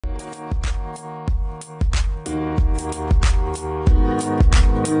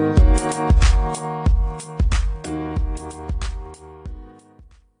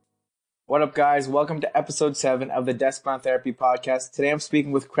What up, guys? Welcome to episode 7 of the Desk Bound Therapy podcast. Today I'm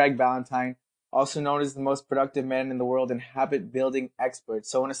speaking with Craig Ballantyne, also known as the most productive man in the world and habit building expert.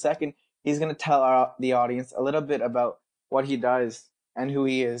 So in a second, he's going to tell the audience a little bit about what he does and who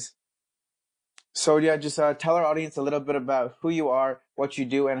he is. So yeah, just tell our audience a little bit about who you are, what you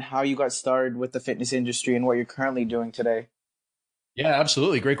do, and how you got started with the fitness industry and what you're currently doing today. Yeah,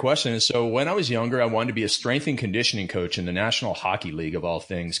 absolutely. Great question. So when I was younger, I wanted to be a strength and conditioning coach in the National Hockey League of all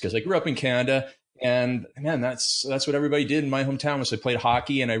things, because I grew up in Canada, and man, that's what everybody did in my hometown was I played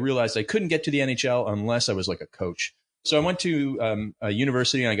hockey, and I realized I couldn't get to the NHL unless I was like a coach. So I went to a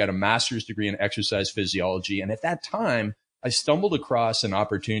university and I got a master's degree in exercise physiology. And at that time, I stumbled across an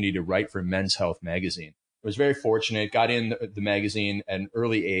opportunity to write for Men's Health magazine. I was very fortunate, got in the magazine at an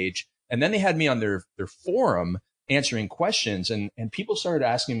early age, and then they had me on their forum answering questions, and people started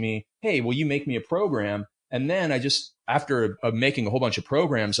asking me, hey, will you make me a program? And then I just, after making a whole bunch of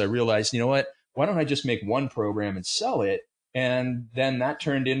programs, I realized, you know what, why don't I just make one program and sell it? And then that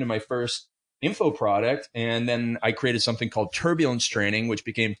turned into my first info product. And then I created something called Turbulence Training, which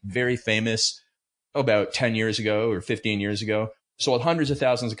became very famous about 10 years ago or 15 years ago. Sold hundreds of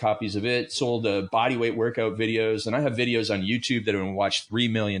thousands of copies of it, sold body weight workout videos. And I have videos on YouTube that have been watched 3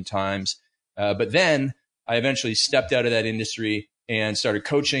 million times. But then I eventually stepped out of that industry and started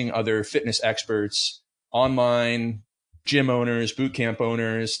coaching other fitness experts, online gym owners, boot camp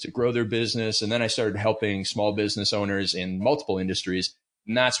owners to grow their business. And then I started helping small business owners in multiple industries.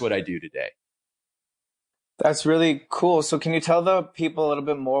 And that's what I do today. That's really cool. So can you tell the people a little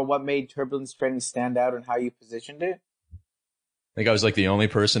bit more what made Turbulence Training stand out and how you positioned it? I think I was like the only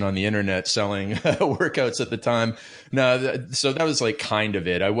person on the internet selling workouts at the time. No, so that was like kind of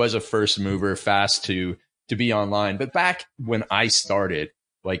it. I was a first mover, fast to be online. But back when I started,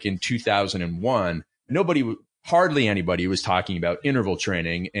 like in 2001, hardly anybody was talking about interval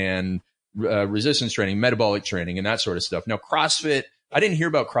training and resistance training, metabolic training, and that sort of stuff. Now, CrossFit, I didn't hear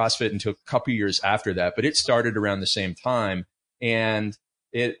about CrossFit until a couple years after that, but it started around the same time. And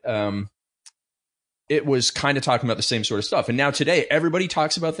it was kind of talking about the same sort of stuff. And now today, everybody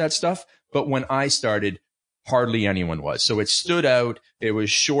talks about that stuff. But when I started, hardly anyone was. So it stood out. It was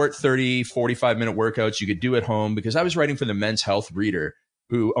short 30, 45-minute workouts you could do at home, because I was writing for the Men's Health reader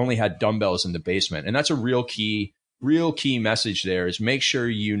who only had dumbbells in the basement. And that's a real key message there, is make sure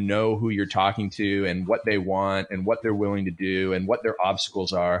you know who you're talking to and what they want and what they're willing to do and what their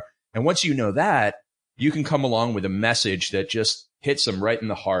obstacles are. And once you know that, you can come along with a message that just hits them right in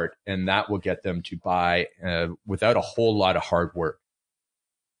the heart, and that will get them to buy without a whole lot of hard work.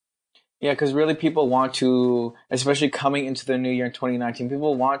 Yeah, because really people want to, especially coming into the new year in 2019,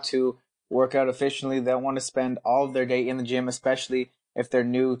 people want to work out efficiently. They want to spend all of their day in the gym, especially if they're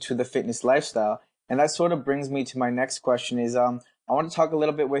new to the fitness lifestyle. And that sort of brings me to my next question is, I want to talk a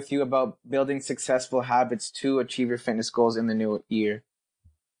little bit with you about building successful habits to achieve your fitness goals in the new year.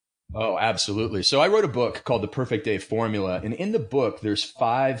 Oh, absolutely. So I wrote a book called The Perfect Day Formula. And in the book, there's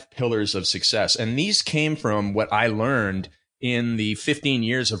 5 pillars of success. And these came from what I learned in the 15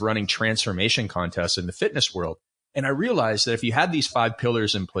 years of running transformation contests in the fitness world. And I realized that if you had these 5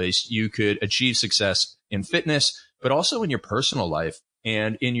 pillars in place, you could achieve success in fitness, but also in your personal life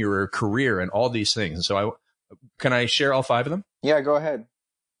and in your career and all these things. And so can I share all 5 of them? Yeah, go ahead.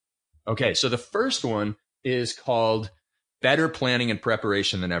 Okay. So the first one is called better planning and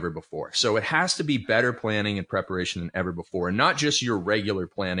preparation than ever before. So it has to be better planning and preparation than ever before, and not just your regular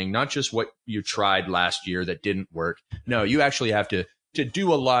planning, not just what you tried last year that didn't work. No, you actually have to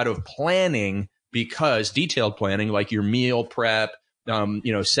do a lot of planning, because detailed planning, like your meal prep,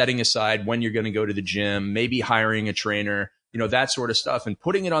 setting aside when you're going to go to the gym, maybe hiring a trainer, that sort of stuff, and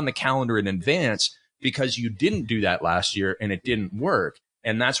putting it on the calendar in advance, because you didn't do that last year and it didn't work.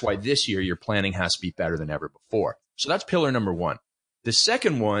 And that's why this year your planning has to be better than ever before. So that's pillar number 1. The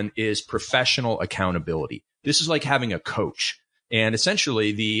second one is professional accountability. This is like having a coach. And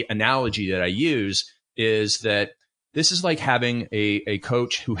essentially the analogy that I use is that this is like having a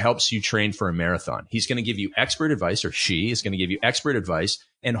coach who helps you train for a marathon. He's going to give you expert advice, or she is going to give you expert advice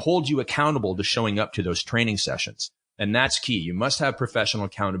and hold you accountable to showing up to those training sessions. And that's key. You must have professional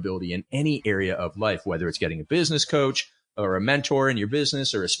accountability in any area of life, whether it's getting a business coach or a mentor in your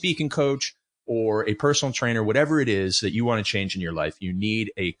business or a speaking coach or a personal trainer, whatever it is that you want to change in your life. You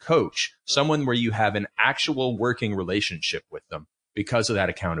need a coach, someone where you have an actual working relationship with them because of that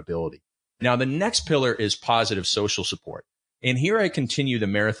accountability. Now, the next pillar is positive social support. And here I continue the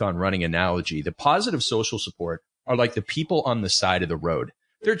marathon running analogy. The positive social support are like the people on the side of the road.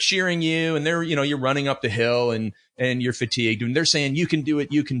 they're cheering you, and they're, you're running up the hill and you're fatigued, and they're saying, you can do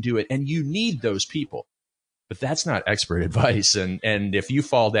it, you can do it. And you need those people. But that's not expert advice. And if you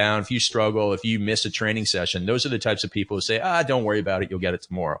fall down, if you struggle, if you miss a training session, those are the types of people who say, don't worry about it, you'll get it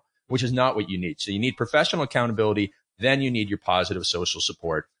tomorrow, which is not what you need. So you need professional accountability. Then you need your positive social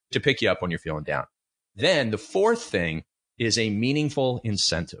support to pick you up when you're feeling down. Then the fourth thing is a meaningful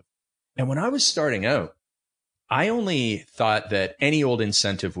incentive. And when I was starting out, I only thought that any old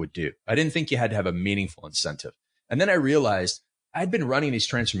incentive would do. I didn't think you had to have a meaningful incentive. And then I realized I'd been running these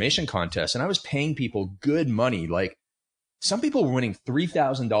transformation contests and I was paying people good money. Like some people were winning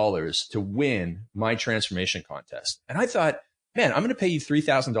 $3,000 to win my transformation contest. And I thought, man, I'm going to pay you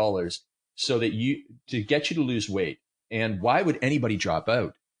 $3,000 so that to get you to lose weight. And why would anybody drop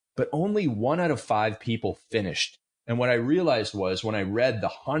out? But only 1 out of 5 people finished. And what I realized was when I read the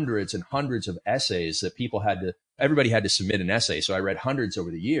hundreds and hundreds of essays that everybody had to submit an essay. So I read hundreds over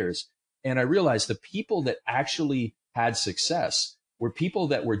the years. And I realized the people that actually had success were people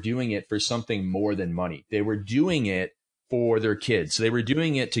that were doing it for something more than money. They were doing it for their kids. They were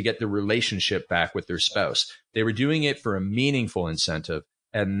doing it to get the relationship back with their spouse. They were doing it for a meaningful incentive.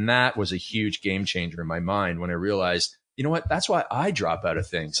 And that was a huge game changer in my mind when I realized, you know what, that's why I drop out of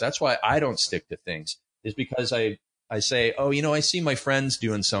things. That's why I don't stick to things, is because I say, I see my friends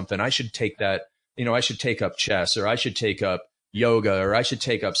doing something. I should take that, I should take up chess, or I should take up yoga, or I should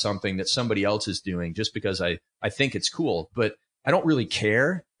take up something that somebody else is doing just because I think it's cool, but I don't really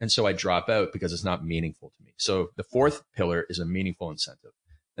care. And so I drop out because it's not meaningful to me. So the fourth pillar is a meaningful incentive.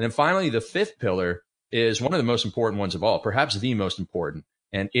 And then finally, the fifth pillar is one of the most important ones of all, perhaps the most important,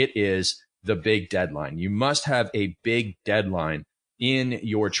 and it is the big deadline. You must have a big deadline in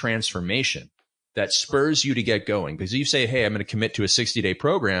your transformation that spurs you to get going. Because you say, hey, I'm going to commit to a 60-day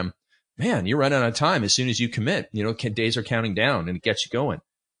program. Man, you're running out of time as soon as you commit. Days are counting down, and it gets you going.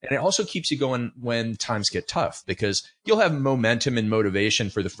 And it also keeps you going when times get tough, because you'll have momentum and motivation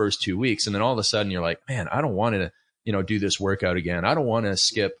for the first 2 weeks. And then all of a sudden you're like, man, I don't want to, do this workout again. I don't want to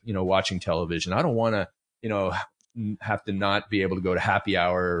skip, watching television. I don't want to, have to not be able to go to happy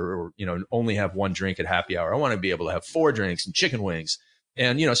hour, or, only have one drink at happy hour. I want to be able to have 4 drinks and chicken wings.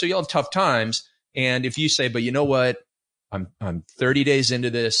 And, so you'll have tough times. And if you say, but you know what, I'm 30 days into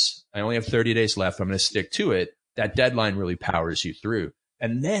this, I only have 30 days left, I'm going to stick to it, that deadline really powers you through.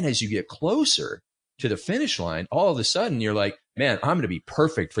 And then as you get closer to the finish line, all of a sudden you're like, man, I'm going to be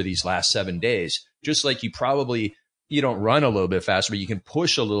perfect for these last 7 days. Just like you don't run a little bit faster, but you can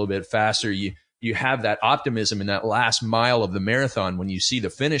push a little bit faster. You have that optimism in that last mile of the marathon. When you see the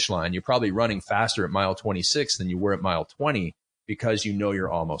finish line, you're probably running faster at mile 26 than you were at mile 20, because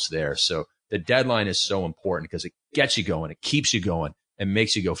you're almost there. So the deadline is so important because it gets you going, it keeps you going, and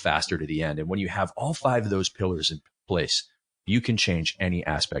makes you go faster to the end. And when you have all 5 of those pillars in place, you can change any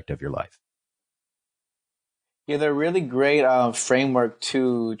aspect of your life. Yeah, they're really great framework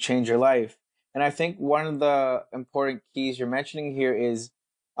to change your life. And I think one of the important keys you're mentioning here is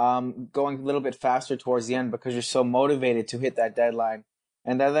going a little bit faster towards the end, because you're so motivated to hit that deadline.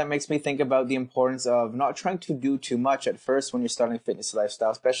 And that makes me think about the importance of not trying to do too much at first when you're starting a fitness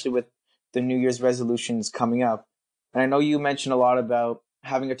lifestyle, especially with the New Year's resolutions coming up. And I know you mentioned a lot about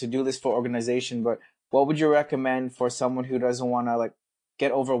having a to-do list for organization, but what would you recommend for someone who doesn't want to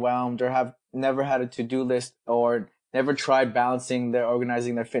get overwhelmed, or have never had a to-do list, or never tried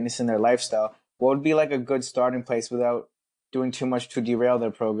organizing their fitness in their lifestyle? What would be a good starting place without doing too much to derail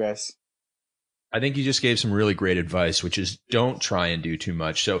their progress? I think you just gave some really great advice, which is don't try and do too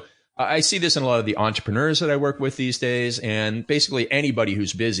much. So I see this in a lot of the entrepreneurs that I work with these days, and basically anybody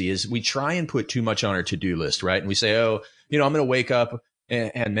who's busy, is we try and put too much on our to-do list, right? And we say, I'm going to wake up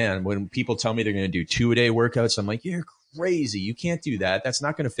and man, when people tell me they're going to do 2-a-day workouts, I'm like, you're crazy. You can't do that. That's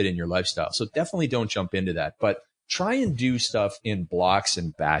not going to fit in your lifestyle. So definitely don't jump into that, but try and do stuff in blocks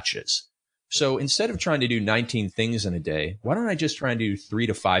and batches. So instead of trying to do 19 things in a day, why don't I just try and do 3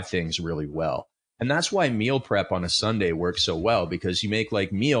 to 5 things really well? And that's why meal prep on a Sunday works so well, because you make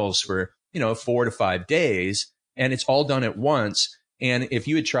meals for, 4 to 5 days, and it's all done at once. And if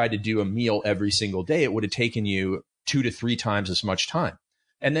you had tried to do a meal every single day, it would have taken you 2 to 3 times as much time.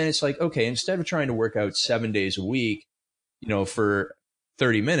 And then it's okay, instead of trying to work out 7 days a week, for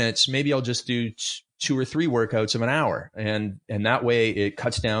 30 minutes, maybe I'll just do 2 or 3 workouts of an hour. And that way it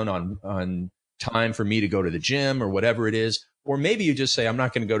cuts down on time for me to go to the gym or whatever it is. Or maybe you just say, I'm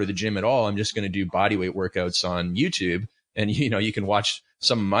not going to go to the gym at all. I'm just going to do bodyweight workouts on YouTube. And, you can watch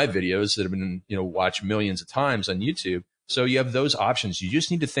some of my videos that have been, watched millions of times on YouTube. So you have those options. You just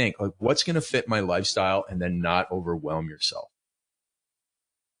need to think, what's going to fit my lifestyle, and then not overwhelm yourself.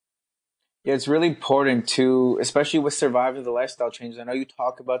 Yeah, it's really important to, especially with surviving the lifestyle changes. I know you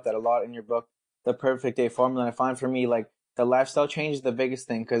talk about that a lot in your book, The Perfect Day Formula. And I find for me, like the lifestyle change is the biggest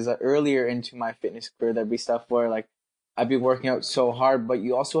thing because earlier into my fitness career, there'd be stuff where like I'd be working out so hard, but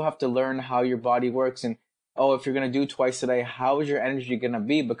you also have to learn how your body works. And oh, if you're going to do twice a day, how is your energy going to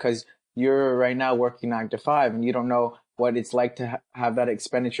be? Because you're right now working 9 to 5 and you don't know what it's like to have that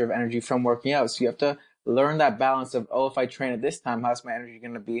expenditure of energy from working out. So you have to learn that balance of, oh, if I train at this time, how's my energy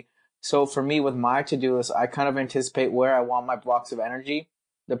going to be? So for me, with my to-do list, I kind of anticipate where I want my blocks of energy,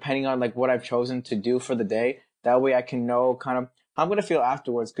 depending on like what I've chosen to do for the day. That way I can know kind of how I'm going to feel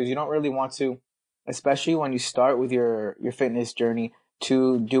afterwards, because you don't really want to, especially when you start with your fitness journey,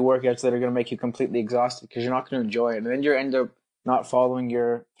 to do workouts that are going to make you completely exhausted because you're not going to enjoy it. And then you end up not following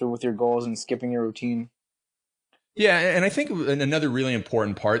your through with your goals and skipping your routine. Yeah, and I think another really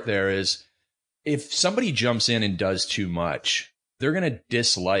important part there is if somebody jumps in and does too much, they're going to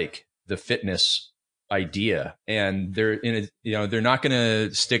dislike the fitness idea, and they're not going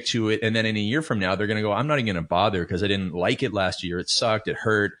to stick to it. And then in a year from now, they're going to go, I'm not even going to bother because I didn't like it last year. It sucked. It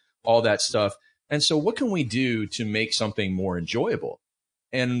hurt, all that stuff. And so what can we do to make something more enjoyable?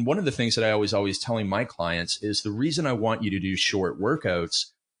 And one of the things that I always telling my clients is the reason I want you to do short workouts,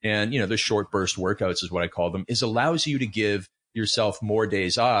 and the short burst workouts is what I call them, is allows you to give yourself more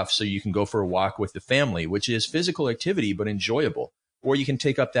days off so you can go for a walk with the family, which is physical activity but enjoyable. Or you can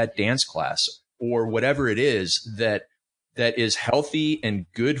take up that dance class or whatever it is that is healthy and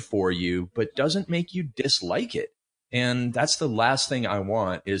good for you but doesn't make you dislike it. And that's the last thing I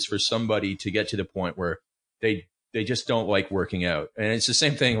want, is for somebody to get to the point where they just don't like working out. And it's the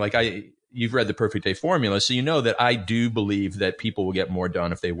same thing, like you've read The Perfect Day Formula, so you know that I do believe that people will get more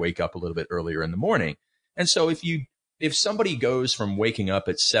done if they wake up a little bit earlier in the morning. And so if somebody goes from waking up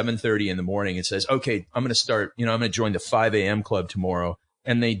at 7:30 in the morning and says, okay, I'm going to start, I'm going to join the 5 a.m. club tomorrow,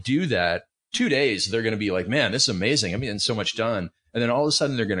 and they do that 2 days, they're going to be like, man, this is amazing. I'm getting so much done. And then all of a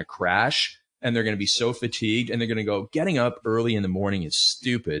sudden they're going to crash and they're going to be so fatigued and they're going to go, getting up early in the morning is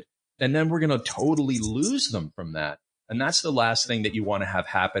stupid. And then we're going to totally lose them from that. And that's the last thing that you want to have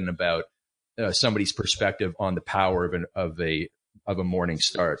happen about somebody's perspective on the power of a morning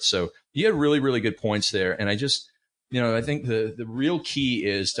start. So you had really, really good points there. And I just, I think the real key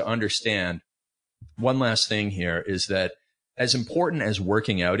is to understand one last thing here is that as important as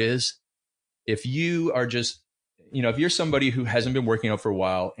working out is, if you are just, if you're somebody who hasn't been working out for a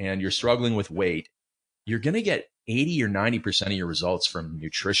while and you're struggling with weight, you're going to get 80 or 90% of your results from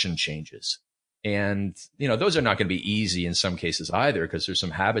nutrition changes. And, those are not going to be easy in some cases either, because there's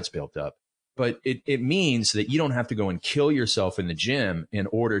some habits built up. But it means that you don't have to go and kill yourself in the gym in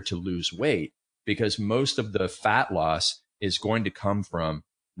order to lose weight, because most of the fat loss is going to come from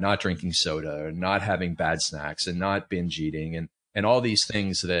not drinking soda or not having bad snacks and not binge eating and all these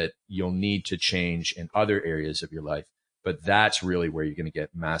things that you'll need to change in other areas of your life. But that's really where you're going to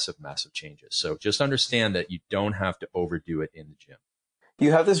get massive, massive changes. So just understand that you don't have to overdo it in the gym.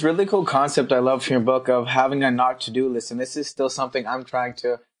 You have this really cool concept I love from your book of having a not to do list. And this is still something I'm trying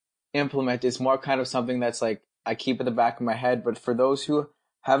to implement. It's more kind of something that's like I keep in the back of my head. But for those who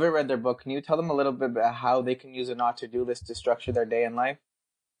haven't read their book, can you tell them a little bit about how they can use a not to do list to structure their day in life?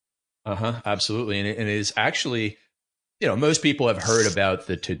 Absolutely. And it is actually, most people have heard about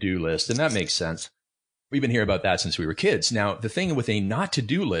the to-do list, and that makes sense. We've been hearing about that since we were kids. Now, the thing with a not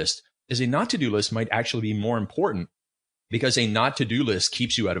to-do list is a not to-do list might actually be more important, because a not to-do list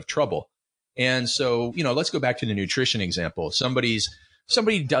keeps you out of trouble. And so, let's go back to the nutrition example. Somebody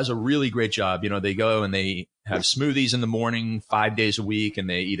does a really great job. They go and they have smoothies in the morning 5 days a week, and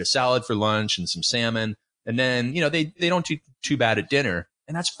they eat a salad for lunch and some salmon. And then, they don't do too bad at dinner.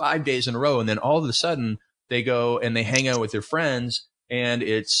 And that's 5 days in a row. And then all of a sudden they go and they hang out with their friends, and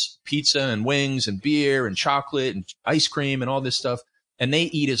it's pizza and wings and beer and chocolate and ice cream and all this stuff. And they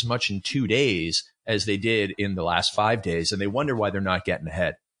eat as much in 2 days as they did in the last 5 days. And they wonder why they're not getting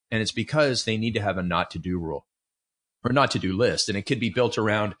ahead. And it's because they need to have a not to do rule or not to do list. And it could be built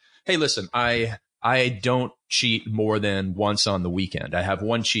around, hey, listen, I don't cheat more than once on the weekend. I have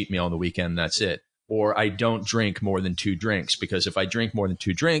one cheat meal on the weekend. That's it. Or I don't drink more than 2 drinks, because if I drink more than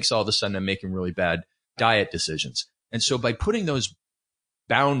 2 drinks, all of a sudden I'm making really bad diet decisions. And so by putting those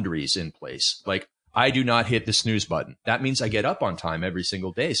boundaries in place, like I do not hit the snooze button, that means I get up on time every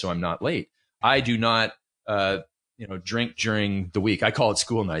single day, so I'm not late. I do not, drink during the week. I call it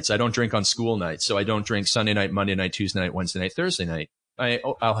school nights. I don't drink on school nights. So I don't drink Sunday night, Monday night, Tuesday night, Wednesday night, Thursday night.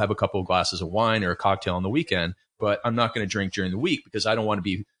 I'll have a couple of glasses of wine or a cocktail on the weekend, but I'm not going to drink during the week, because I don't want to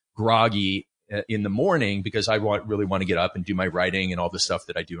be groggy in the morning, because I really want to get up and do my writing and all the stuff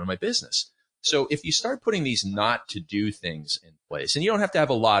that I do in my business. So if you start putting these not to do things in place, and you don't have to have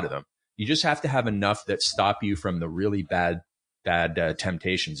a lot of them, You just have to have enough that stop you from the really bad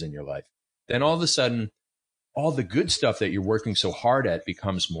temptations in your life. Then all of a sudden, all the good stuff that you're working so hard at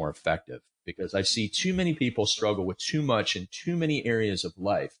becomes more effective, because I see too many people struggle with too much in too many areas of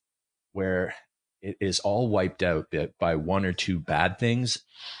life where it is all wiped out by one or two bad things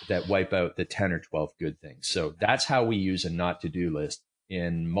that wipe out the 10 or 12 good things. So that's how we use a not to do list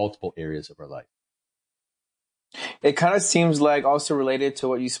in multiple areas of our life. It kind of seems like also related to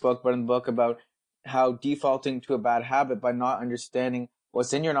what you spoke about in the book about how defaulting to a bad habit by not understanding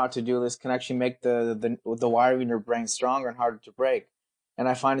what's in your not to do list can actually make the wiring in your brain stronger and harder to break. And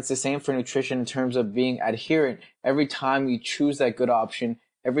I find it's the same for nutrition in terms of being adherent. Every time you choose that good option,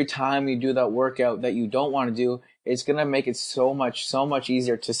 every time you do that workout that you don't want to do, it's going to make it so much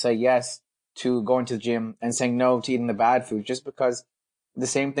easier to say yes to going to the gym and saying no to eating the bad food, just because the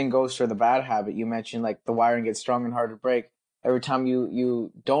same thing goes for the bad habit. You mentioned like the wiring gets stronger and harder to break. Every time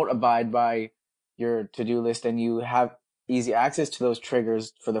you don't abide by your to-do list and you have easy access to those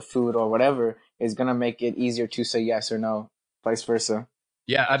triggers for the food or whatever, is going to make it easier to say yes or no, vice versa.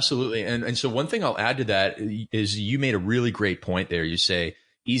 Yeah, absolutely. And so one thing I'll add to that is you made a really great point there. You say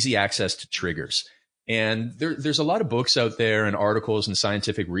easy access to triggers. And there's a lot of books out there and articles and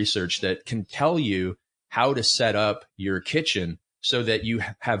scientific research that can tell you how to set up your kitchen so that you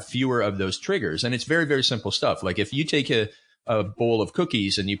have fewer of those triggers. And it's very, very simple stuff. Like if you take a bowl of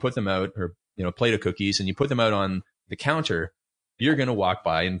cookies and you put them out, or a plate of cookies, and you put them out on the counter, you're going to walk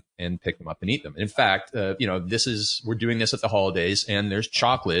by and pick them up and eat them. In fact, we're doing this at the holidays, and there's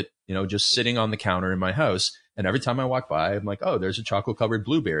chocolate, just sitting on the counter in my house. And every time I walk by, I'm like, oh, there's a chocolate covered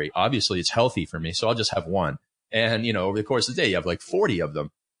blueberry. Obviously it's healthy for me, so I'll just have one. And, over the course of the day, you have like 40 of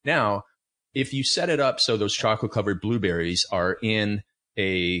them. Now, if you set it up so those chocolate covered blueberries are in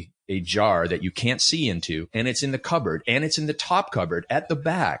a jar that you can't see into, and it's in the cupboard, and it's in the top cupboard at the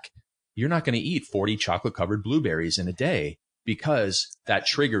back, you're not going to eat 40 chocolate covered blueberries in a day, because that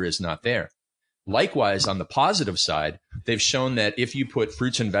trigger is not there. Likewise, on the positive side, they've shown that if you put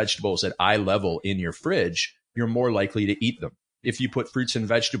fruits and vegetables at eye level in your fridge, you're more likely to eat them. If you put fruits and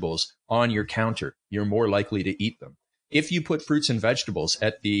vegetables on your counter, you're more likely to eat them. If you put fruits and vegetables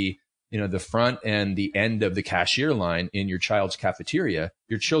at the front and the end of the cashier line in your child's cafeteria,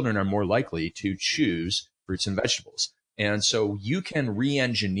 your children are more likely to choose fruits and vegetables. And so you can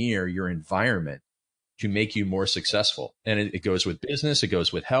re-engineer your environment to make you more successful. And it goes with business, it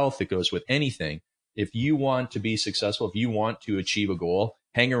goes with health, it goes with anything. If you want to be successful, if you want to achieve a goal,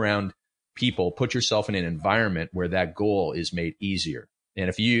 hang around people, put yourself in an environment where that goal is made easier. And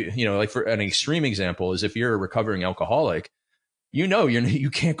if like for an extreme example is if you're a recovering alcoholic, you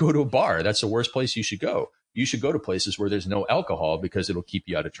can't go to a bar. That's the worst place you should go. You should go to places where there's no alcohol, because it'll keep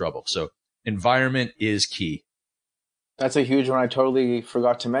you out of trouble. So environment is key. That's a huge one. I totally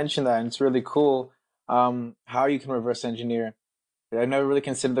forgot to mention that. And it's really cool how you can reverse engineer. I never really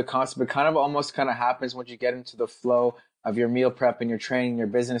considered the concept, but kind of happens once you get into the flow of your meal prep and your training, your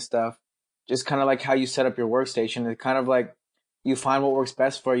business stuff. Just kind of like how you set up your workstation. It's kind of like you find what works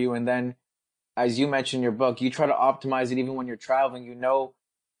best for you. And then, as you mentioned in your book, you try to optimize it even when you're traveling. You know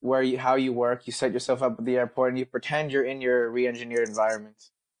how you work. You set yourself up at the airport and you pretend you're in your re-engineered environment.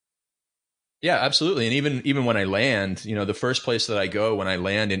 Yeah, absolutely. And even when I land, the first place that I go when I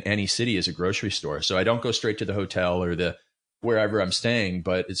land in any city is a grocery store. So I don't go straight to the hotel or wherever I'm staying,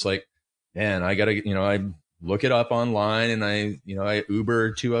 but it's like, man, I gotta, I look it up online, and I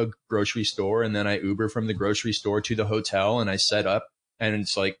Uber to a grocery store, and then I Uber from the grocery store to the hotel, and I set up, and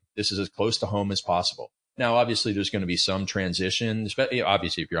it's like, this is as close to home as possible. Now, obviously there's going to be some transition, especially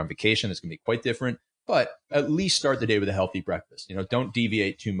obviously if you're on vacation, it's going to be quite different, but at least start the day with a healthy breakfast. Don't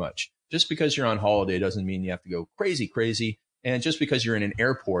deviate too much. Just because you're on holiday doesn't mean you have to go crazy. And just because you're in an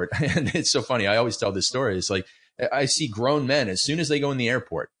airport, and it's so funny, I always tell this story. It's like, I see grown men, as soon as they go in the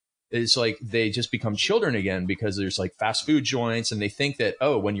airport, it's like they just become children again, because there's like fast food joints, and they think that,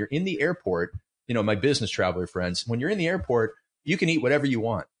 oh, when you're in the airport, my business traveler friends, when you're in the airport, you can eat whatever you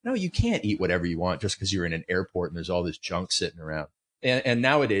want. No, you can't eat whatever you want just because you're in an airport and there's all this junk sitting around. And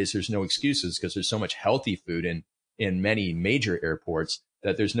nowadays there's no excuses, because there's so much healthy food in many major airports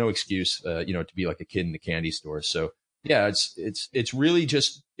that there's no excuse, to be like a kid in the candy store. So yeah, it's really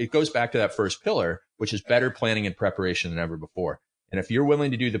just, it goes back to that first pillar, which is better planning and preparation than ever before. And if you're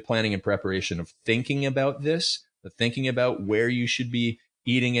willing to do the planning and preparation of thinking about this, thinking about where you should be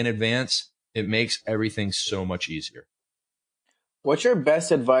eating in advance, it makes everything so much easier. What's your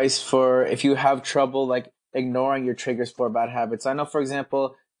best advice for if you have trouble like ignoring your triggers for bad habits? I know, for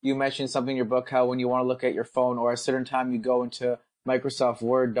example, you mentioned something in your book, how when you want to look at your phone or a certain time you go into Microsoft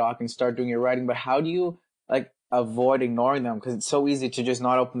Word doc and start doing your writing, but how do you like avoid ignoring them because it's so easy to just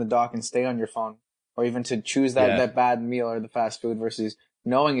not open the dock and stay on your phone, or even to choose Yeah. that bad meal or the fast food versus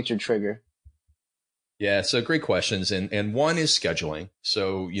knowing it's your trigger. Yeah, so great questions. And one is scheduling.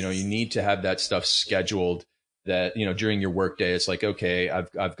 So, you need to have that stuff scheduled that, during your workday, it's like, okay,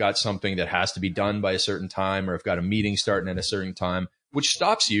 I've got something that has to be done by a certain time, or I've got a meeting starting at a certain time, which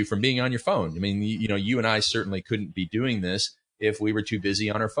stops you from being on your phone. I mean, you and I certainly couldn't be doing this if we were too busy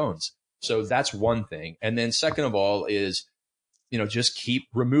on our phones. So that's one thing. And then second of all is, just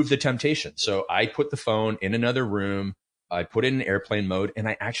remove the temptation. So I put the phone in another room. I put it in airplane mode, and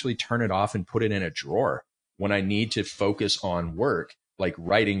I actually turn it off and put it in a drawer when I need to focus on work, like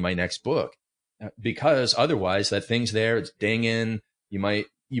writing my next book. Because otherwise that thing's there, it's dinging. You might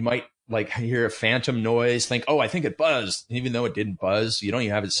like hear a phantom noise, think, oh, I think it buzzed. And even though it didn't buzz, you don't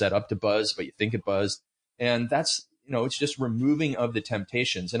even have it set up to buzz, but you think it buzzed. And that's, it's just removing of the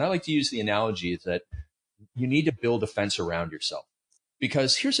temptations. And I like to use the analogy is that you need to build a fence around yourself.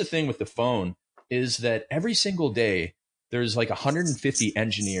 Because here's the thing with the phone is that every single day, there's like 150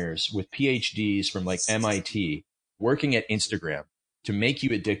 engineers with PhDs from like MIT working at Instagram to make you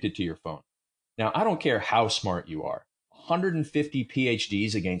addicted to your phone. Now, I don't care how smart you are. 150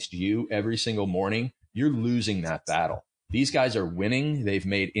 PhDs against you every single morning, you're losing that battle. These guys are winning. They've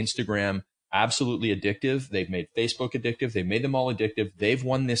made Instagram absolutely addictive. They've made Facebook addictive. They've made them all addictive. They've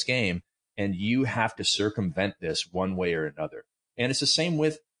won this game, and you have to circumvent this one way or another. And it's the same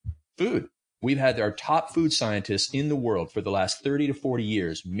with food. We've had our top food scientists in the world for the last 30 to 40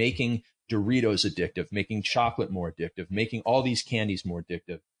 years making Doritos addictive, making chocolate more addictive, making all these candies more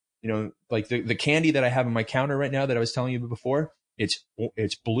addictive. Like the candy that I have on my counter right now that I was telling you before,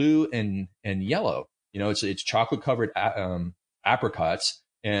 it's blue and yellow. It's chocolate covered apricots.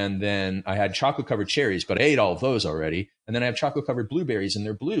 And then I had chocolate covered cherries, but I ate all of those already. And then I have chocolate covered blueberries, and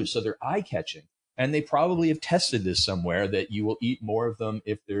they're blue. So they're eye catching. And they probably have tested this somewhere that you will eat more of them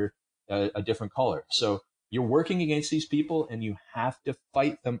if they're a different color. So you're working against these people, and you have to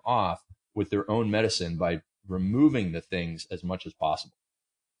fight them off with their own medicine by removing the things as much as possible.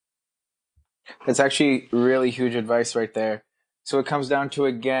 That's actually really huge advice right there. So it comes down to,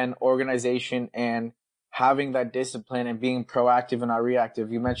 again, organization and having that discipline and being proactive and not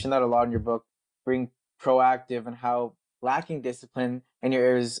reactive. You mentioned that a lot in your book, being proactive, and how lacking discipline in your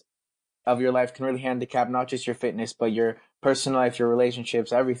areas of your life can really handicap not just your fitness, but your personal life, your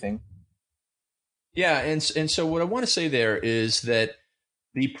relationships, everything. Yeah. And so what I want to say there is that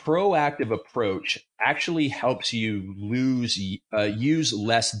the proactive approach actually helps you use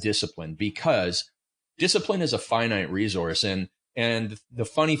less discipline, because discipline is a finite resource. And the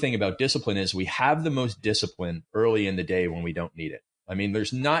funny thing about discipline is we have the most discipline early in the day when we don't need it. I mean,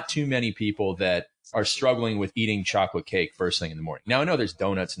 there's not too many people that are struggling with eating chocolate cake first thing in the morning. Now, I know there's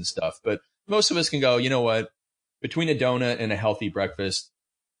donuts and stuff, but most of us can go, you know what, between a donut and a healthy breakfast,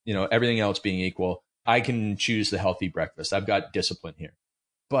 everything else being equal, I can choose the healthy breakfast. I've got discipline here.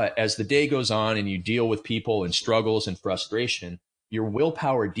 But as the day goes on and you deal with people and struggles and frustration, your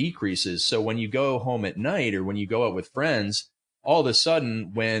willpower decreases. So when you go home at night or when you go out with friends, all of a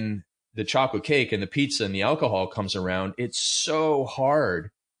sudden, when the chocolate cake and the pizza and the alcohol comes around, it's so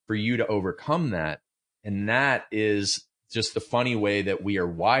hard for you to overcome that. And that is just the funny way that we are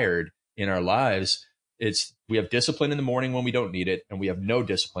wired in our lives. We have discipline in the morning when we don't need it, and we have no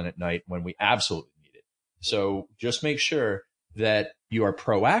discipline at night when we absolutely need it. So just make sure that you are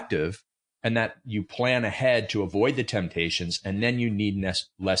proactive and that you plan ahead to avoid the temptations, and then you need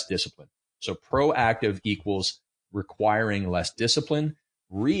less discipline. So proactive equals requiring less discipline.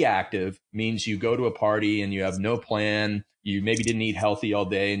 Reactive means you go to a party and you have no plan. You maybe didn't eat healthy all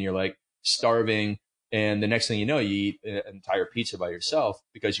day and you're like starving. And the next thing you know, you eat an entire pizza by yourself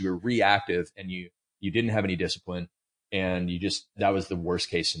because you were reactive and you didn't have any discipline, and that was the worst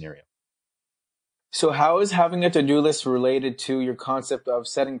case scenario. So how is having a to-do list related to your concept of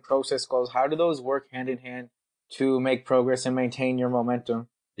setting process goals? How do those work hand in hand to make progress and maintain your momentum?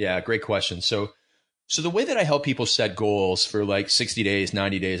 Yeah, great question. So the way that I help people set goals for like 60 days,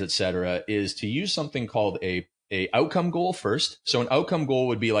 90 days, et cetera, is to use something called a outcome goal first. So an outcome goal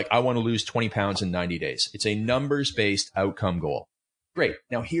would be like, I want to lose 20 pounds in 90 days. It's a numbers-based outcome goal. Great.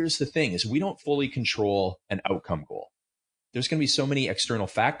 Now, here's the thing is we don't fully control an outcome goal. There's going to be so many external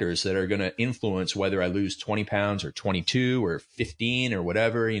factors that are going to influence whether I lose 20 pounds or 22 or 15 or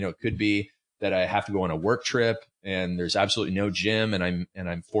whatever. It could be that I have to go on a work trip and there's absolutely no gym and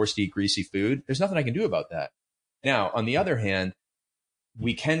I'm forced to eat greasy food. There's nothing I can do about that. Now, on the other hand,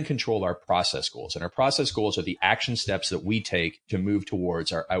 we can control our process goals, and our process goals are the action steps that we take to move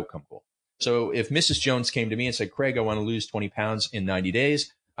towards our outcome goal. So if Mrs. Jones came to me and said, Craig, I want to lose 20 pounds in 90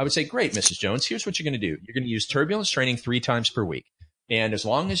 days, I would say, great, Mrs. Jones, here's what you're going to do. You're going to use turbulence training 3 times per week. And as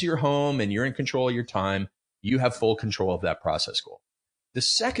long as you're home and you're in control of your time, you have full control of that process goal. The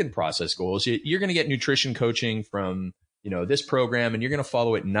second process goal is you're going to get nutrition coaching from, this program, and you're going to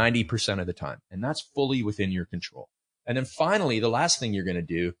follow it 90% of the time. And that's fully within your control. And then finally, the last thing you're going to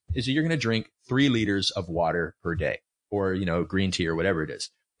do is you're going to drink 3 liters of water per day, or, green tea or whatever it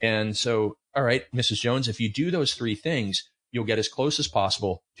is. And so, all right, Mrs. Jones, if you do those 3 things, you'll get as close as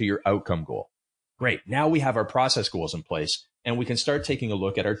possible to your outcome goal. Great. Now we have our process goals in place, and we can start taking a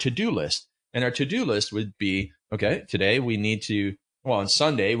look at our to-do list. And our to-do list would be, okay, today we need to, on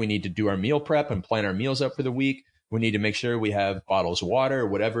Sunday, we need to do our meal prep and plan our meals out for the week. We need to make sure we have bottles of water or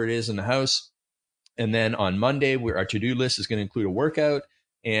whatever it is in the house. And then on Monday, our to-do list is going to include a workout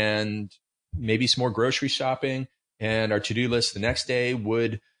and maybe some more grocery shopping. And our to-do list the next day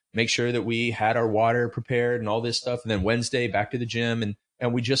would make sure that we had our water prepared and all this stuff. And then Wednesday, back to the gym.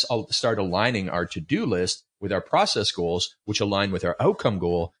 And we just start aligning our to-do list with our process goals, which align with our outcome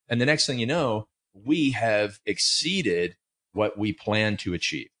goal. And the next thing you know, we have exceeded what we plan to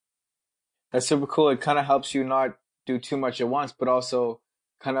achieve. That's super cool. It kind of helps you not do too much at once, but also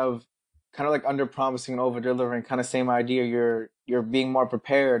kind of like under promising and over delivering. Kind of same idea. You're being more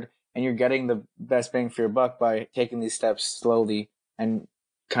prepared, and you're getting the best bang for your buck by taking these steps slowly and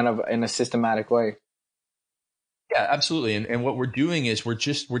kind of in a systematic way. Yeah, absolutely. And what we're doing is we're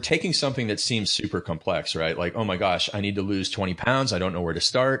taking something that seems super complex, right? Like, oh my gosh, I need to lose 20 pounds. I don't know where to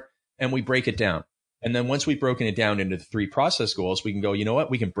start. And we break it down. And then once we've broken it down into the 3 process goals, we can go, you know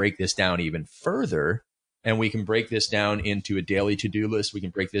what? We can break this down even further, and we can break this down into a daily to-do list. We can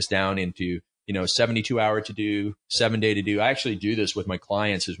break this down into, 72-hour to do, 7-day to do. I actually do this with my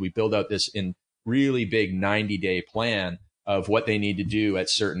clients as we build out this in really big 90-day plan of what they need to do at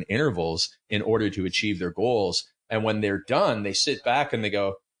certain intervals in order to achieve their goals. And when they're done, they sit back and they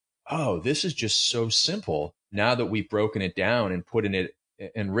go, oh, this is just so simple. Now that we've broken it down and put in it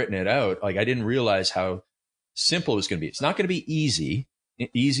and written it out, like I didn't realize how simple it was going to be. It's not going to be easy.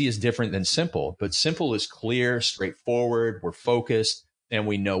 Easy is different than simple, but simple is clear, straightforward. We're focused and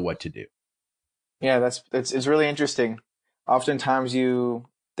we know what to do. Yeah, it's really interesting. Oftentimes you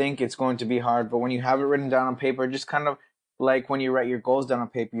think it's going to be hard, but when you have it written down on paper, just kind of like when you write your goals down on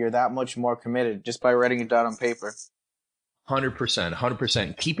paper, you're that much more committed just by writing it down on paper.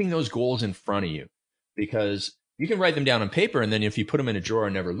 100%. Keeping those goals in front of you, because you can write them down on paper, and then if you put them in a drawer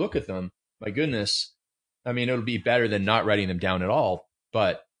and never look at them, my goodness, I mean, it'll be better than not writing them down at all,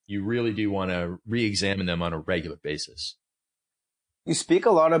 but you really do want to re-examine them on a regular basis. You speak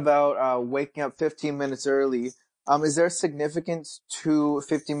a lot about waking up 15 minutes early. Is there significance to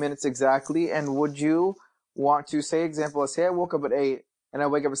 15 minutes exactly? And would you want to, say I woke up at 8 and I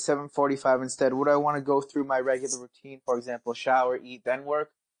wake up at 7:45 instead, would I want to go through my regular routine, for example, shower, eat, then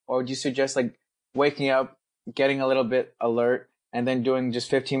work? Or would you suggest like waking up, getting a little bit alert, and then doing just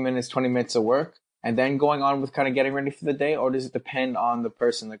 15 minutes, 20 minutes of work, and then going on with kind of getting ready for the day? Or does it depend on the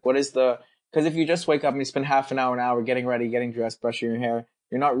person? Like because if you just wake up and you spend half an hour getting ready, getting dressed, brushing your hair,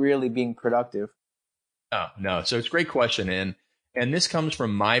 you're not really being productive. Oh, no. So it's a great question. And this comes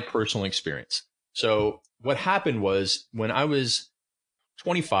from my personal experience. So what happened was when I was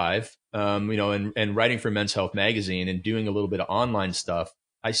 25, and writing for Men's Health magazine and doing a little bit of online stuff,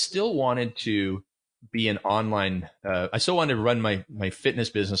 I still wanted to be an online, I still wanted to run my fitness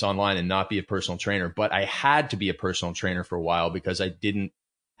business online and not be a personal trainer, but I had to be a personal trainer for a while because I didn't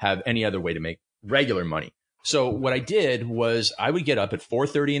have any other way to make regular money. So what I did was I would get up at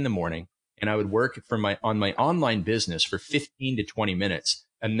 4:30 in the morning and I would work on my online business for 15 to 20 minutes.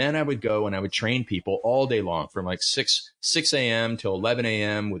 And then I would go and I would train people all day long from like 6 a.m. till 11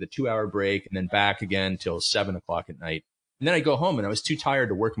 a.m. with a 2-hour break, and then back again till 7 o'clock at night. And then I'd go home and I was too tired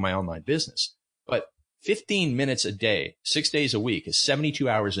to work my online business. But 15 minutes a day, 6 days a week is 72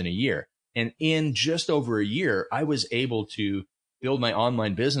 hours in a year. And in just over a year, I was able to build my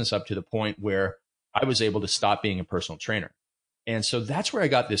online business up to the point where I was able to stop being a personal trainer. And so that's where I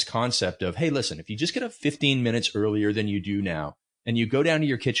got this concept of, hey, listen, if you just get up 15 minutes earlier than you do now, and you go down to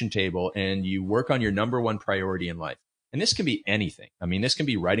your kitchen table and you work on your number one priority in life, and this can be anything. I mean, this can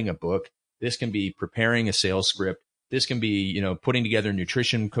be writing a book. This can be preparing a sales script. This can be, putting together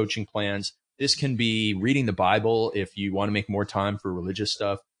nutrition coaching plans. This can be reading the Bible if you want to make more time for religious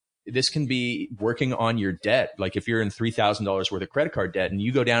stuff. This can be working on your debt. Like if you're in $3,000 worth of credit card debt and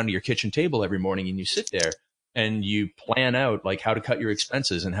you go down to your kitchen table every morning and you sit there and you plan out like how to cut your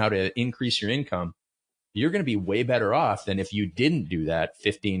expenses and how to increase your income, you're going to be way better off than if you didn't do that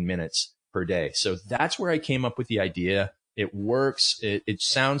 15 minutes per day. So that's where I came up with the idea. It works. It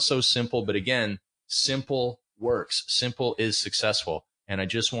sounds so simple, but again, simple works. Simple is successful. and I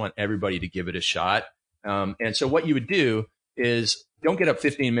just want everybody to give it a shot. And so what you would do is don't get up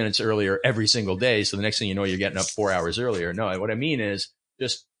 15 minutes earlier every single day. So the next thing you know, you're getting up 4 hours earlier. No, what I mean is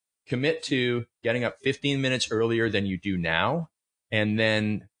just commit to getting up 15 minutes earlier than you do now. And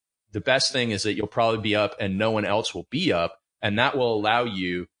then the best thing is that you'll probably be up and no one else will be up. And that will allow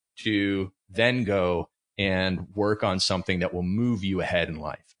you to then go and work on something that will move you ahead in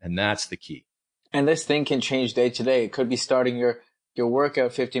life. And that's the key. And this thing can change day to day. It could be starting your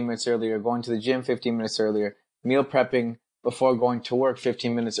workout 15 minutes earlier, going to the gym 15 minutes earlier, meal prepping before going to work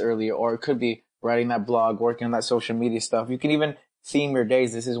 15 minutes earlier, or it could be writing that blog, working on that social media stuff. You can even theme your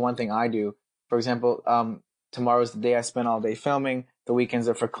days. This is one thing I do. For example, tomorrow's the day I spend all day filming. The weekends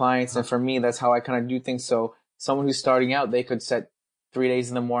are for clients. And for me, that's how I kind of do things. So someone who's starting out, they could set 3 days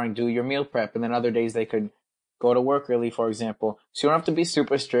in the morning, do your meal prep. And then other days they could go to work early, for example. So you don't have to be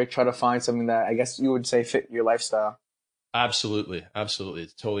super strict. Try to find something that I guess you would say fit your lifestyle. Absolutely. Absolutely.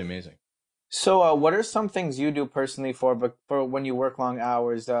 It's totally amazing. So what are some things you do personally for when you work long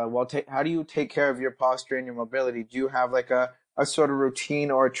hours? How do you take care of your posture and your mobility? Do you have like a sort of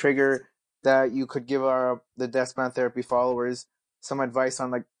routine or a trigger that you could give the Desk Bound Therapy followers some advice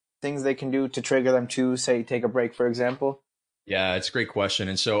on, like things they can do to trigger them to, say, take a break, for example? Yeah, it's a great question.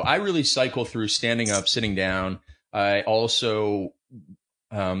 And so I really cycle through standing up, sitting down. I also,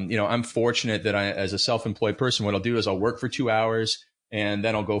 I'm fortunate that as a self-employed person, what I'll do is I'll work for 2 hours and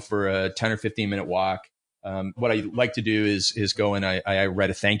then I'll go for a 10 or 15 minute walk. What I like to do is go and I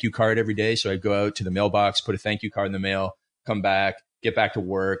write a thank you card every day. So I go out to the mailbox, put a thank you card in the mail, come back, get back to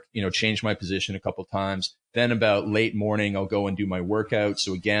work, change my position a couple times. Then about late morning, I'll go and do my workout.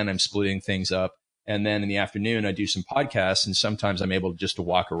 So again, I'm splitting things up. And then in the afternoon, I do some podcasts. And sometimes I'm able just to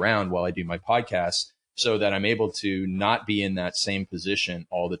walk around while I do my podcasts so that I'm able to not be in that same position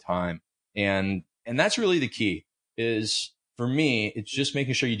all the time. And that's really the key is for me, it's just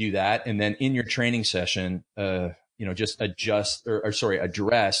making sure you do that. And then in your training session, just address,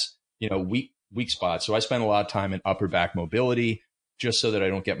 weak spots. So I spend a lot of time in upper back mobility just so that I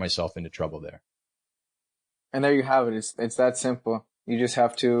don't get myself into trouble there. And there you have it. It's that simple. You just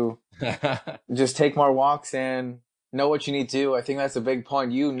have to just take more walks and know what you need to do. I think that's a big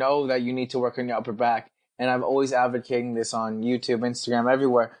point. You know that you need to work on your upper back. And I'm always advocating this on YouTube, Instagram,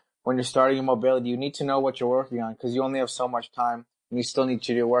 everywhere. When you're starting your mobility, you need to know what you're working on because you only have so much time and you still need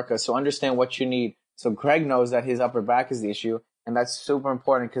to do your workout. So understand what you need. So Craig knows that his upper back is the issue. And that's super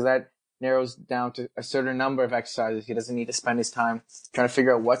important because that narrows down to a certain number of exercises. He doesn't need to spend his time trying to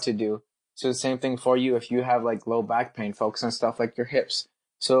figure out what to do. So the same thing for you. If you have like low back pain, focus on stuff like your hips.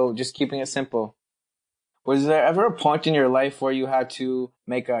 So just keeping it simple. Was there ever a point in your life where you had to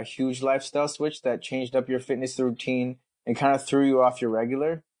make a huge lifestyle switch that changed up your fitness routine and kind of threw you off your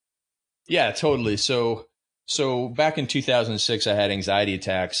regular? Yeah, totally. So back in 2006, I had anxiety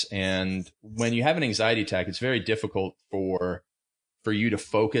attacks. And when you have an anxiety attack, it's very difficult for you to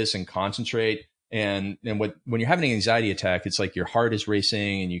focus and concentrate. And when you're having an anxiety attack, it's like your heart is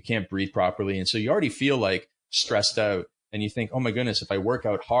racing and you can't breathe properly. And so you already feel like stressed out and you think, oh my goodness, if I work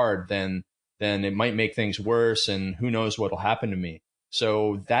out hard, then it might make things worse and who knows what will happen to me.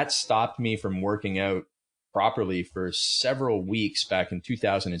 So that stopped me from working out properly for several weeks back in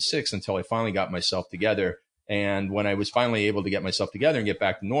 2006 until I finally got myself together. And when I was finally able to get myself together and get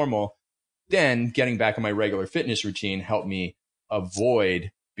back to normal, then getting back on my regular fitness routine helped me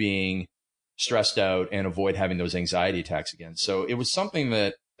avoid being stressed out and avoid having those anxiety attacks again. So it was something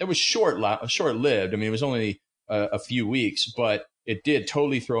that was short-lived. I mean, it was only a few weeks, but it did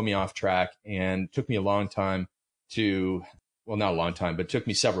totally throw me off track and took me a long time not a long time, but it took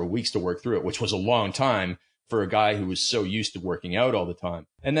me several weeks to work through it, which was a long time for a guy who was so used to working out all the time.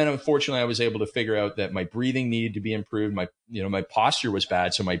 And then unfortunately, I was able to figure out that my breathing needed to be improved. My posture was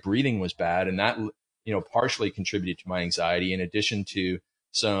bad. So my breathing was bad. And that, partially contributed to my anxiety in addition to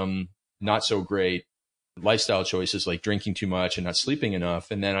some not so great lifestyle choices like drinking too much and not sleeping enough.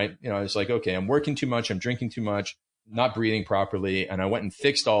 And then I was like, okay, I'm working too much. I'm drinking too much, not breathing properly. And I went and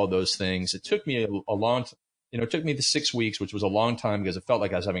fixed all of those things. It took me a long time. It took me the 6 weeks, which was a long time because it felt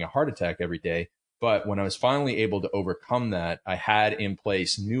like I was having a heart attack every day. But when I was finally able to overcome that, I had in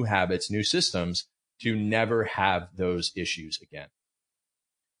place new habits, new systems to never have those issues again.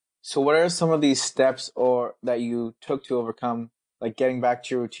 So what are some of these steps that you took to overcome, like getting back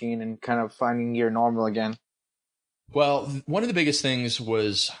to your routine and kind of finding your normal again? Well, one of the biggest things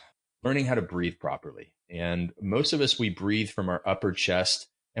was learning how to breathe properly. And most of us, we breathe from our upper chest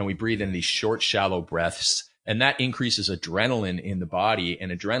and we breathe in these short, shallow breaths. And that increases adrenaline in the body,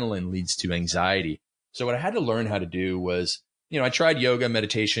 and adrenaline leads to anxiety. So what I had to learn how to do was, I tried yoga,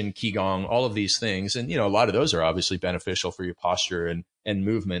 meditation, Qigong, all of these things. And, a lot of those are obviously beneficial for your posture and and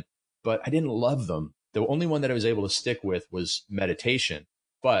movement, but I didn't love them. The only one that I was able to stick with was meditation.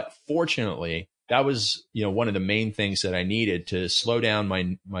 But fortunately, that was, one of the main things that I needed to slow down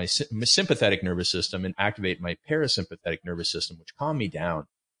my sympathetic nervous system and activate my parasympathetic nervous system, which calmed me down.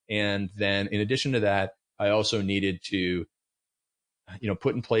 And then in addition to that, I also needed to,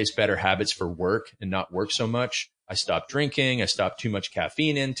 put in place better habits for work and not work so much. I stopped drinking. I stopped too much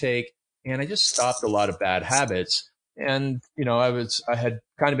caffeine intake, and I just stopped a lot of bad habits. And, I had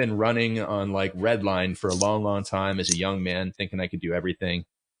kind of been running on like red line for a long, long time as a young man, thinking I could do everything.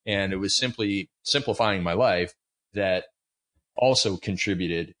 And it was simply simplifying my life that also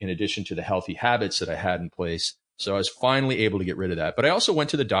contributed, in addition to the healthy habits that I had in place. So I was finally able to get rid of that. But I also went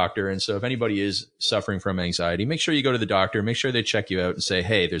to the doctor. And so if anybody is suffering from anxiety, make sure you go to the doctor, make sure they check you out and say,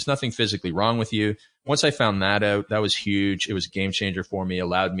 hey, there's nothing physically wrong with you. Once I found that out, that was huge. It was a game changer for me,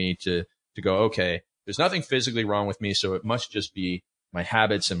 allowed me to go, okay, there's nothing physically wrong with me. So it must just be my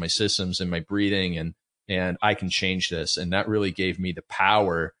habits and my systems and my breathing, and I can change this. And that really gave me the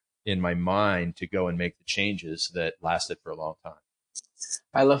power in my mind to go and make the changes that lasted for a long time.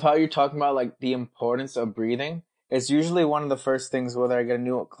 I love how you're talking about like the importance of breathing. It's usually one of the first things, whether I get a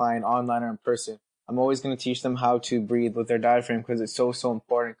new client online or in person. I'm always going to teach them how to breathe with their diaphragm because it's so, so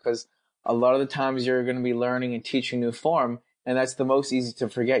important, because a lot of the times you're going to be learning and teaching new form, and that's the most easy to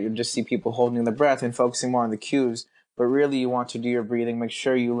forget. You'll just see people holding the breath and focusing more on the cues, but really you want to do your breathing. Make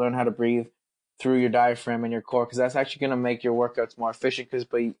sure you learn how to breathe through your diaphragm and your core, because that's actually going to make your workouts more efficient, because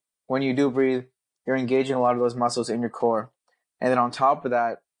when you do breathe, you're engaging a lot of those muscles in your core. And then on top of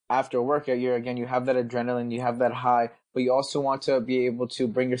that, after a workout, you have that adrenaline, you have that high, but you also want to be able to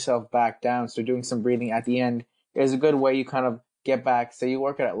bring yourself back down. So doing some breathing at the end is a good way you kind of get back. Say you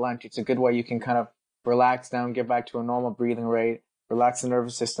work out at lunch, it's a good way you can kind of relax down, get back to a normal breathing rate, relax the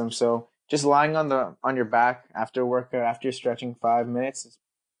nervous system. So just lying on your back after a workout, after you're stretching 5 minutes,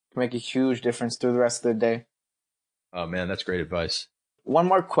 can make a huge difference through the rest of the day. Oh man, that's great advice. One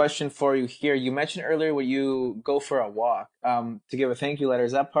more question for you here. You mentioned earlier when you go for a walk to give a thank you letter.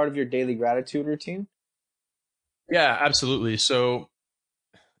 Is that part of your daily gratitude routine? Yeah, absolutely. So,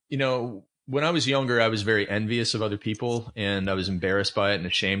 when I was younger, I was very envious of other people, and I was embarrassed by it and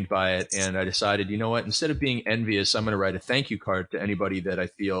ashamed by it. And I decided, you know what, instead of being envious, I'm going to write a thank you card to anybody that I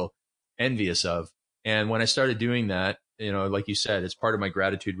feel envious of. And when I started doing that, like you said, it's part of my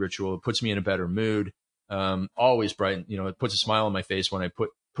gratitude ritual. It puts me in a better mood. Always bright, it puts a smile on my face when I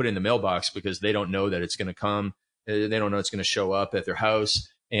put in the mailbox, because they don't know that it's going to come. They don't know it's going to show up at their house,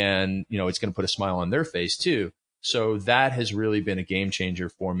 and, it's going to put a smile on their face too. So that has really been a game changer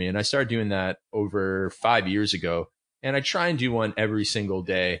for me. And I started doing that over 5 years ago, and I try and do one every single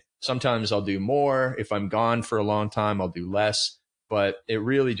day. Sometimes I'll do more. If I'm gone for a long time, I'll do less, but it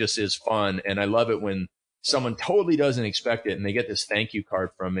really just is fun. And I love it when someone totally doesn't expect it and they get this thank you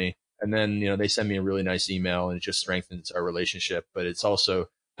card from me. And then, they send me a really nice email, and it just strengthens our relationship, but it's also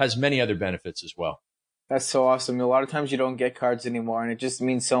has many other benefits as well. That's so awesome. A lot of times you don't get cards anymore, and it just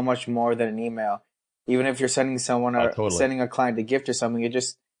means so much more than an email. Even if you're sending someone or totally. Sending a client a gift or something,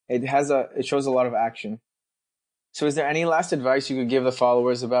 it shows a lot of action. So is there any last advice you could give the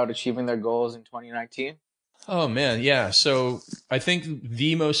followers about achieving their goals in 2019? Oh man, yeah. So I think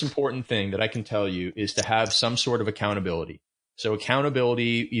the most important thing that I can tell you is to have some sort of accountability. So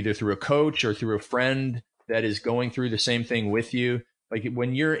accountability either through a coach or through a friend that is going through the same thing with you. Like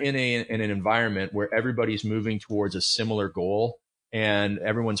when you're in an environment where everybody's moving towards a similar goal and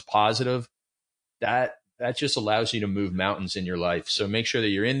everyone's positive, that just allows you to move mountains in your life. So make sure that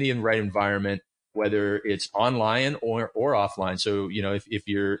you're in the right environment, whether it's online or offline. So, if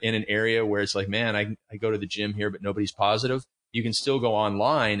you're in an area where it's like, man, I go to the gym here, but nobody's positive, you can still go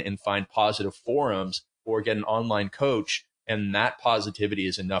online and find positive forums or get an online coach. And that positivity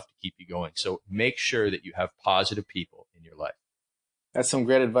is enough to keep you going. So make sure that you have positive people in your life. That's some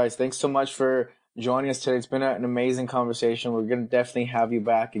great advice. Thanks so much for joining us today. It's been an amazing conversation. We're going to definitely have you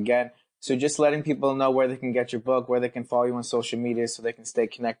back again. So just letting people know where they can get your book, where they can follow you on social media so they can stay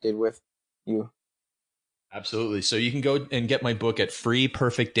connected with you. Absolutely. So you can go and get my book at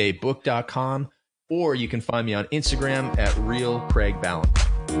freeperfectdaybook.com, or you can find me on Instagram at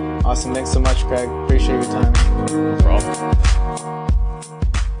 @realcraigballantyne. Awesome. Thanks so much, Craig. Appreciate your time. No problem.